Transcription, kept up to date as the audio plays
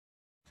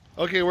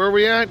Okay, where are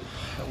we at?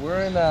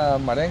 We're in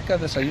Marenca,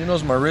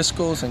 Desayunos,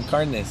 Mariscos, and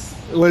Carnes.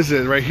 What is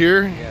it, right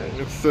here?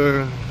 Yeah. It's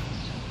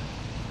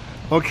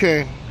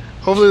okay.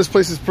 Hopefully this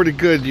place is pretty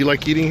good. You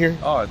like eating here?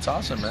 Oh, it's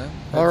awesome, man.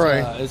 All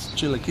right. It's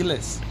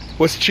chilaquiles.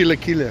 What's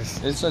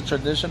chilaquiles? It's a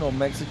traditional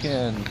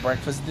Mexican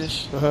breakfast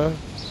dish. Uh-huh.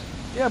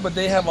 Yeah, but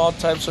they have all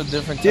types of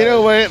different. You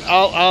know what?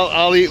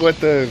 I'll eat what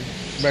the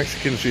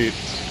Mexicans eat.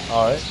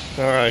 All right.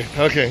 All right.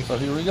 Okay. So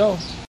here we go.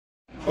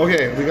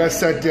 Okay, we got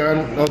sat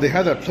down. Oh, they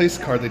had that place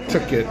card. They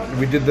took it.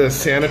 We did the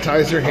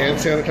sanitizer, hand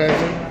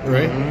sanitizer,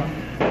 right?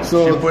 Mm-hmm.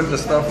 So you put the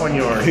stuff on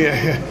your.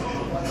 Yeah.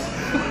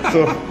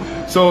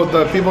 So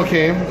the people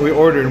came. We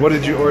ordered. What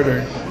did you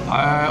order?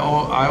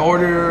 I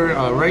ordered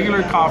a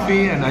regular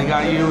coffee, and I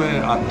got you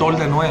atol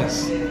de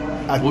nuez.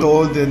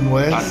 Atol de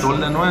nuez. Atol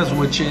de nuez,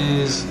 which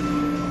is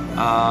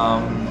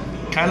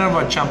kind of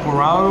a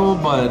champurrado,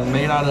 but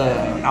made out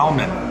of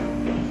almond.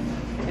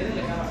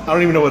 I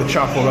don't even know what a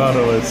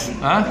champurrado is.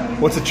 Huh?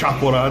 What's a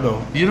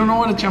champurrado? You don't know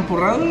what a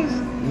champurrado is?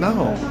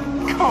 No.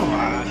 Come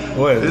on.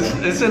 What is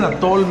it? It's an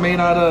atol made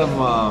out of.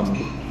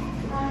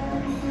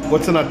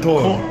 What's an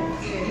atol?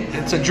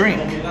 It's a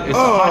drink. It's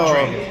a hot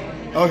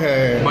drink.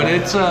 Okay. But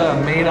it's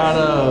made out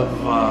of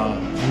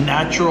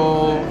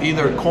natural,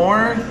 either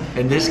corn.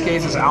 In this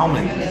case, it's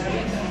almond.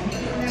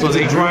 So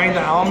they grind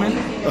the almond,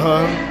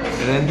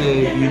 and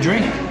then you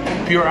drink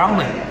pure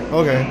almond.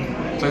 Okay.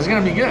 So it's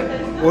gonna be good.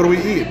 What do we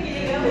eat?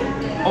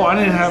 Oh, I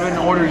didn't have an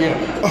order yet.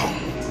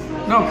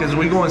 Oh. No, because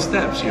we go in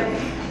steps here.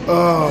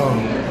 Oh.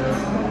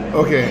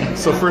 Okay.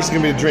 So first it's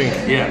gonna be a drink.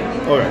 Yeah.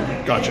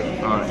 Okay. Gotcha.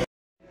 All right.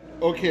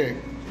 Okay.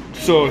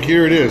 So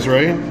here it is,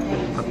 right?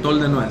 Atol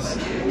de nuez.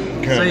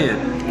 Okay. Say it.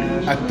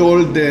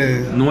 Atol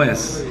de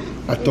Nuez.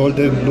 Atol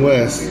de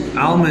nuez.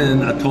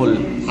 Almond atol.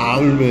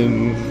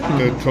 Almond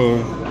atol.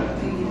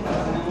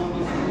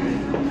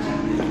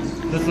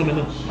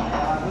 Réstramelo.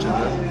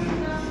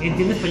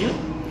 ¿Entiende español?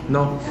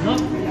 No. ¿No?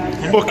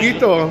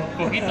 Poquito.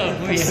 Poquito,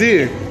 muy bien.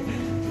 Sí.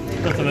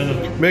 Réstramelo.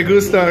 Me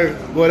gusta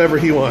whatever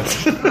he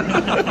wants.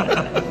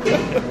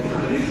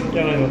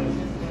 Ya vengo.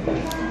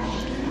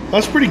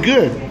 That's pretty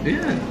good.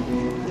 Yeah.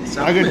 It's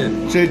I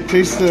almond. could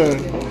taste the,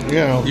 you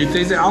know. You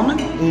taste the almond?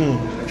 Mm.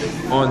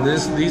 Oh,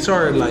 these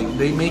are like,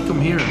 they make them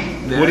here.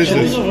 What is Son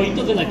this? unos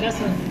rollitos de la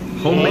casa.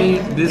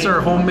 Homemade, these are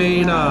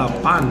homemade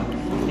pan.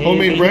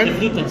 Homemade bread?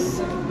 Frutas.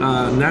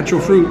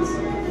 Natural fruit.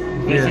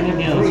 Recién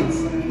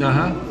horneados.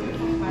 Uh-huh.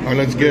 All right,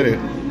 let's get it.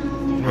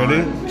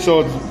 Ready?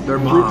 So it's They're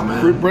bomb, man.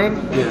 fruit bread?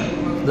 Yeah.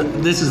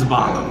 This is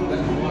bomb.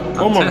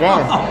 Oh my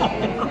God.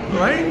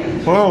 Right?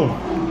 Wow.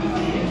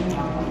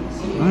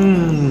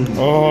 Mmm.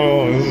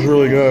 Oh, this is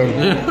really good.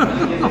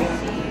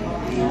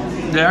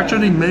 They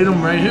actually made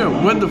them right here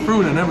with the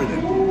fruit and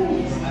everything.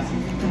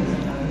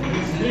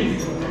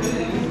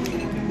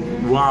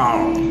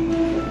 Wow.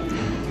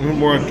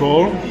 More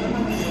atol.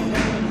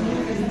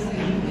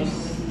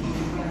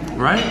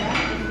 Right?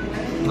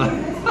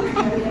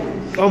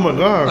 Oh my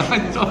gosh.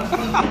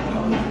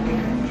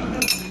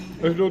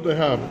 Let's do what they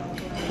have.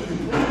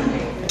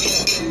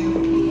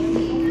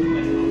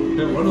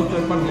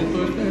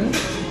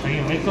 Está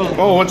bien rico.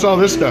 Oh, what's all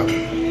this stuff?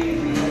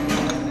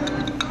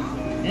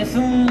 Es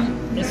un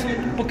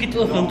poquito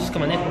de productos que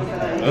manejo.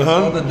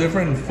 All the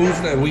different foods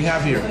that we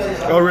have here.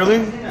 Oh, really?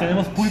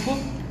 Tenemos pulpo,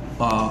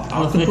 los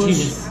Octopus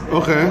chiles.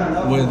 Okay.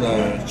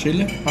 with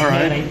chili, All Una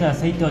right. granita de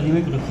aceite, oliva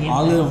y crujiente.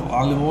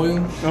 olive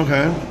oil,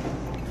 Okay.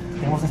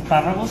 Tenemos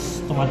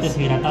espárragos, tomate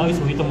deshidratado y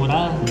cebollita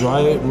morada.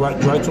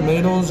 dry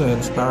tomatoes, and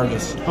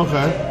asparagus.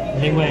 Okay.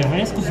 Lengua de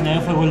res, cocinada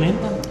a fuego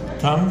lento.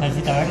 Tongue,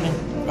 Salsita verde.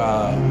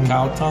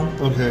 cow tongue.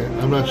 Okay.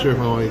 I'm not sure if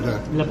I want to eat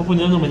that. La puedo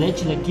poner en omelette,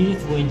 chilaquiles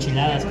o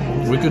enchiladas, como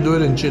We gusta. could do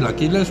it in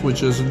chilaquiles,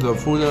 which is the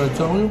food that I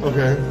tell you,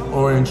 Okay.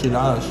 or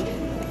enchiladas.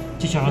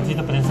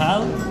 Chicharroncito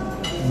prensado.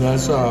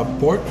 That's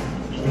pork.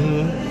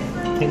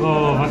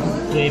 Tengo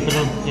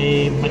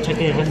machaca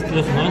de res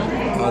estilo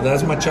sonora.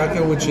 That's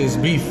machaca, which is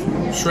beef,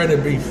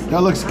 shredded beef.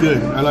 That looks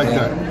good. I like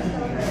that.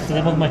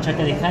 Tenemos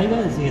machaca de jaiba,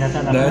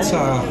 deshidratada.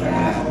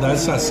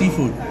 That's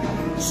seafood.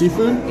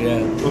 Seafood?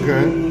 Yeah.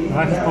 Okay.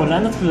 Rajas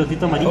poblanas,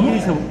 pilotito amarillo y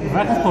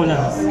rajas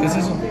poblanas. ¿Qué es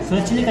eso? Son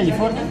de chile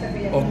California,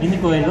 viene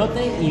con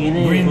elote y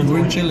viene con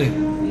Green chili.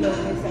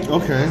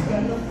 Okay.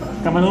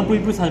 camarón,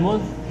 pulpo y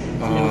salmón.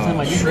 Tenemos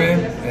amarillo.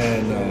 Shrimp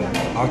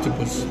and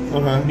octopus.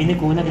 Okay. Viene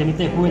con una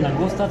cremita de jugo de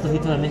langosta,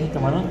 trocito de almeja y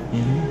camarón.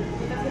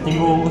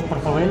 Tengo hongos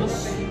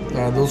portobelos,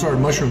 Those are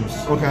mushrooms.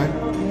 Okay.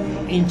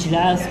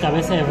 enchiladas,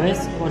 cabeza de res,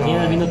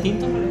 horneada al vino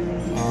tinto,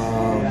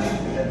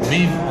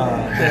 Beef,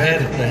 the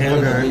head of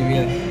the Okay.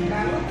 beef. Yeah.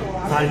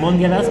 salmón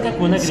de Alaska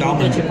con una cremita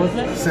Salmon. de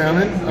chipotle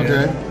Salmon?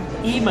 Okay.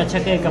 y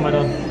machaca de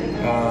camarón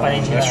para That's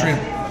enchiladas. shrimp.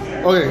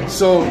 Okay,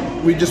 so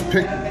we just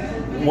picked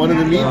one of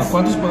the meats?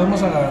 ¿Cuántos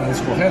podemos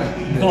escoger?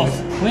 Dos.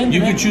 Pueden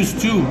You tener- could choose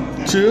two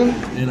Two?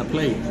 in a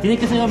plate. Tiene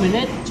que ser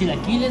omelette,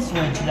 chilaquiles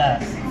o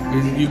enchiladas.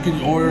 You could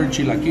order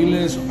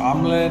chilaquiles,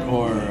 omelet,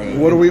 or.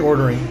 What are we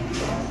ordering?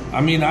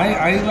 I mean,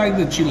 I like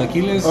the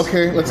chilaquiles.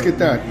 Okay, let's get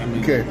that.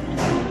 Okay.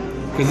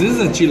 Because this is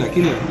a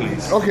chilaquile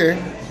place. Okay,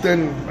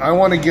 then I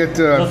want to get.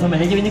 Los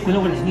omelette ya vienen con una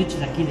guarnición de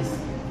chilaquiles.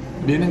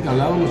 Vienen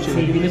calados los Sí,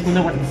 chilaquiles. viene con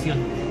una guarnición.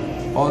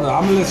 Oh, the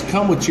omelets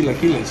come with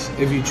chilaquiles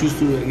if you choose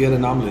to get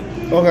an omelet.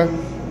 Okay,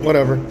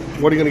 whatever.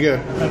 What are you gonna get?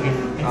 Ok,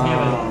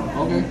 enséñamelo.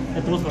 Okay.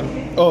 Ya tenemos uno.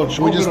 Oh,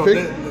 should we just pero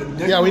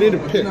pick? Yeah, we need to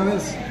pick. Una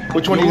vez.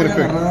 Which one are you Yo gonna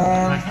voy a pick?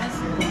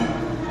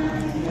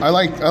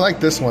 agarrar- I like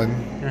this one.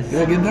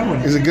 Yeah, get that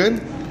one. Is it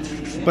good?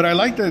 But I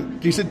like the.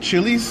 You said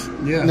chilies?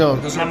 Yeah. No.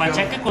 La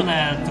machaca con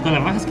las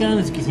rajas quedan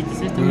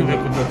exquisitas. Está muy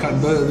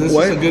rico. This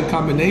What? is a good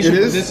combination. It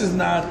but is? This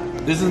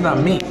is not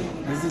meat.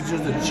 This is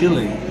just the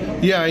chili.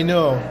 Yeah, I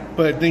know.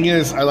 But the thing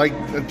is, I like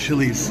the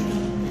chilies.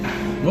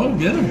 Well,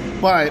 get them.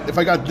 But if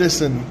I got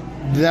this and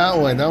that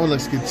one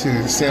looks good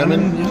too.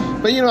 Salmon. Yeah.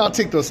 But you know, I'll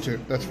take those two.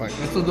 That's fine.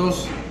 Estos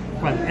dos.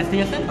 ¿Cuál? ¿Este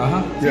ya está?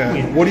 Ajá. Yeah.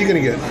 Bien. What are you gonna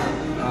get?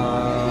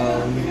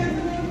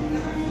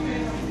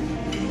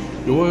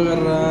 Yo voy a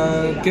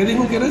agarrar. ¿Qué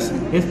dijo que eres?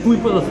 Es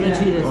pulpo de los tres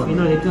chiles.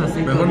 Vino directo en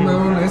aceite. Mejor me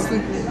doy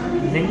este.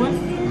 ¿Lengua?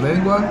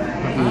 Lengua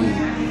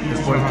y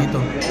el puerquito.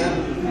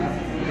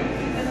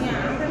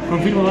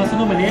 Confirmo, va a ser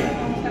un omelette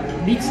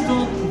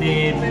mixto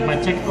de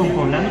machaca con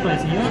poblano para el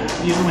señor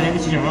y un omelette de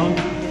chicharrón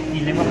y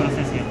lengua para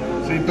usted, señor.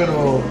 Sí,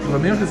 pero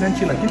los míos que sean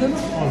chilaquiles, ¿no?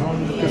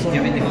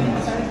 Ya viene con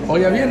más. ¿O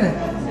ya viene?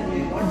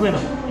 Bueno,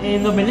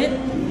 el omelette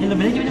ya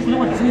viene con una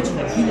guarnición de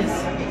chilaquiles.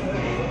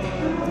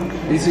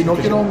 Y si no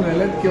quiero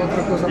omelette, ¿qué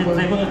otra cosa Le puedo?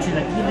 traigo los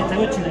chilaquiles,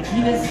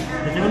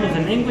 le traigo los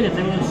de lengua y le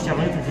traigo los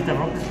chicharrones de salsita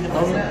roja. ¿Qué le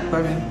parece? Está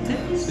bien. ¿Sí?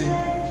 Sí.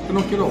 Yo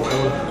no quiero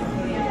huevos.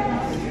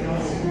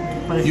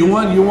 Parece- You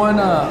want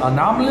an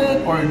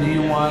omelet or do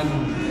you want?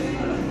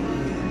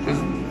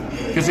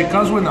 Because it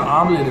comes with an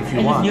omelet if you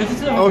El want. señor sí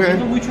se lo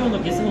recomiendo mucho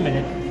lo que es el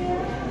omelette.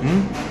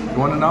 You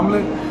want an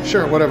omelet?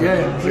 Sure, whatever. Yeah,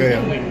 yeah.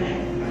 Güey.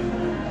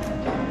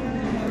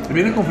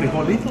 Viene con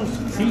frijolitos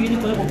Sí, viene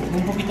todo con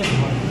un poquito de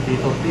limón. y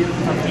tortillas.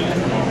 Tortillas,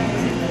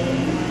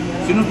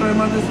 Si nos trae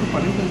más de estos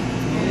palitos.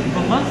 ¿un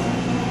poco más?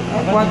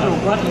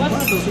 Cuatro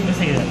más? sí.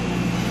 Enseguida.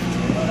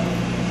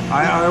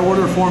 I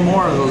ordered 4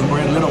 more of those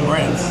little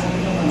breads.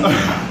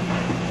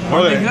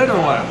 Are they Okay. good or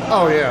what?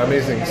 Oh yeah,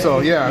 amazing. So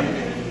yeah.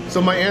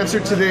 So my answer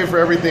today for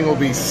everything will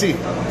be C.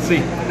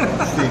 Sí.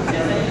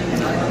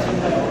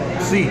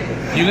 Sí.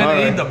 You're gonna All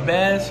right. eat the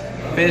best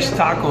fish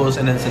tacos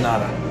in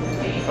Ensenada.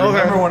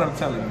 Remember what I'm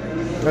telling you.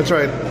 That's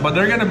right. But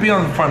they're gonna be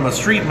from a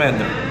street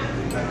vendor.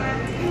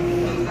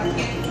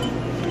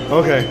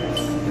 Okay.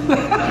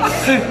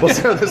 We'll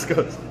see how this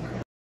goes.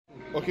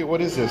 Okay,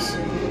 what is this?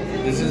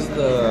 This is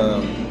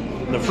the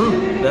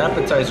fruit, the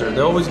appetizer.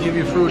 They always give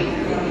you fruit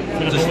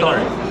to start.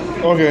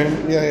 Okay,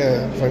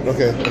 yeah, fine.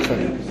 Okay, that's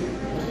fine.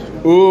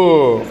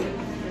 Ooh.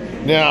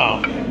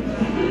 Now,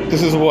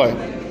 this is what?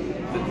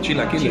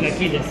 Chilaquiles.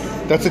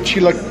 Chilaquiles. That's a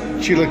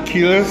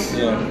chilaquiles.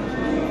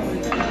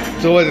 Yeah.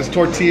 So what is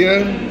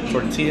tortilla,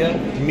 Tortilla.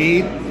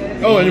 meat?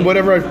 Oh, and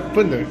whatever I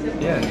put in there.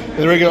 Yeah. And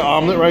the regular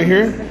omelet right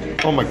here.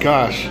 Oh my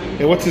gosh.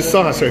 And what's this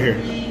sauce right here?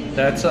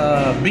 That's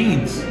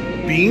beans.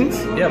 Beans?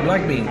 Yeah,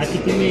 black beans.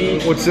 Aquí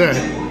tiene What's that?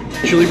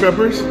 Chili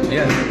peppers?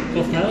 Yeah.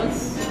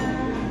 tostadas,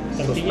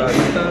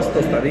 tortillas,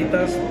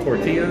 Tostaditas,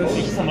 tortillas.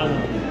 hechas a mano.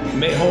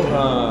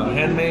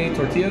 Handmade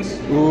tortillas.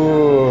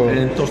 Ooh.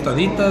 And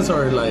tostaditas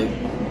are like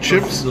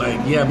Chips? Like,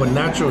 yeah, but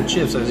natural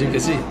chips, as you can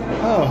see.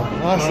 Oh,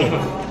 awesome.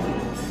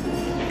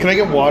 Can I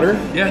get water?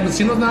 Yeah,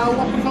 ¿sí nos da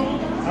agua, por favor?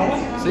 Agua.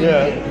 Sí.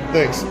 Yeah,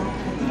 thanks.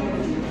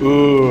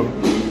 Ooh.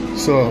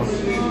 So,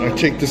 I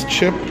take this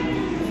chip.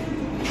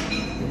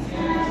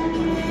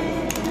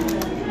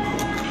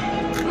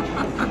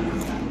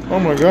 Oh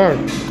my god.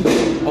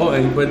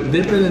 Oh, but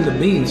dip it in the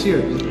beans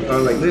here.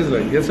 Like this,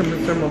 like get some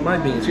of my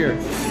beans here.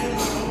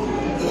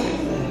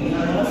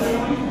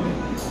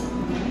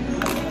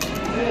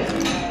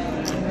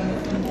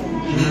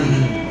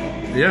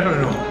 Yeah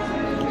or no?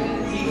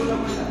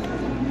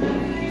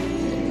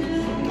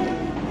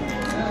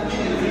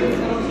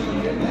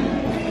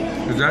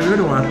 Is that good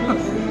or what?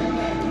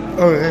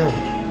 Oh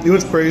yeah. You know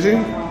what's crazy?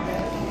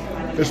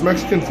 This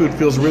Mexican food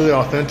feels really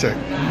authentic.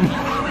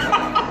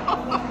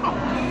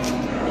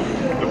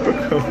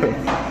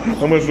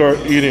 I'm gonna start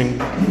eating.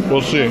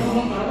 We'll see.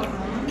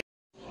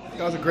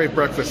 That was a great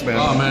breakfast, man.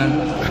 Oh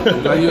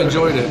man, glad you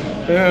enjoyed it.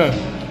 Yeah.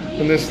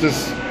 And this,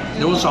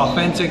 It was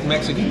authentic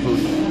Mexican food.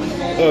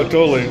 oh,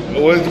 totally.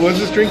 What's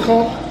this drink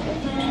called?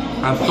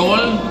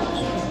 Atol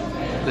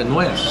de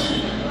nuez.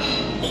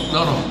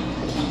 No.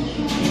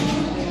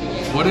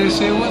 What did it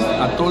say it was?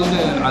 Atol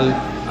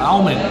de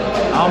almond.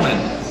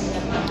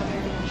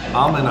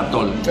 Almond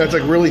atol. That's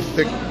like really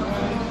thick,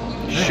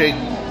 shake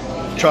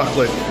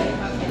chocolate.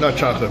 Not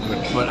chocolate,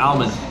 But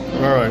almond.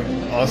 all right,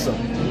 awesome.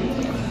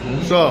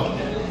 So,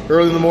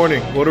 early in the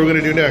morning, what are we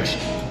gonna do next?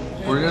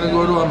 We're gonna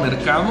go to a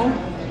mercado,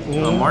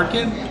 a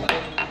market.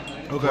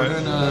 We're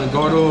gonna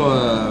go to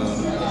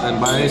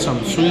and buy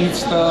some sweet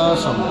stuff,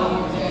 some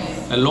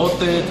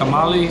elote,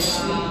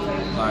 tamales.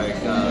 Like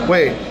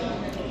Wait,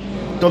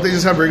 don't they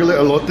just have regular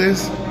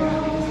elotes?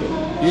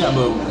 yeah,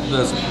 but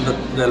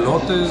the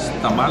elotes,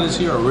 tamales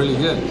here are really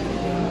good.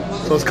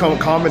 So it's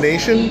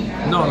combination?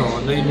 No,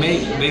 they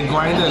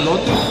grind the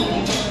elote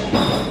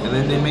and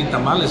then they make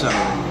tamales out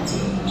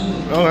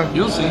of it. Okay.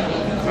 You'll see.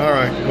 All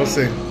right, we'll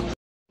see.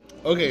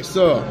 Okay,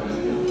 so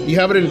You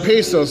have it in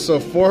pesos, so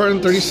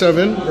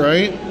 437,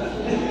 right?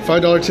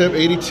 $5 tip,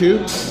 82.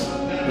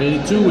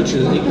 82, which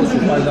is equals to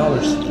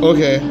 $5.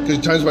 Okay, because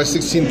you times by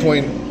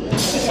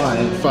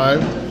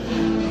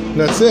 16.5.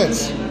 That's it.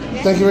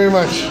 Thank you very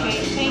much.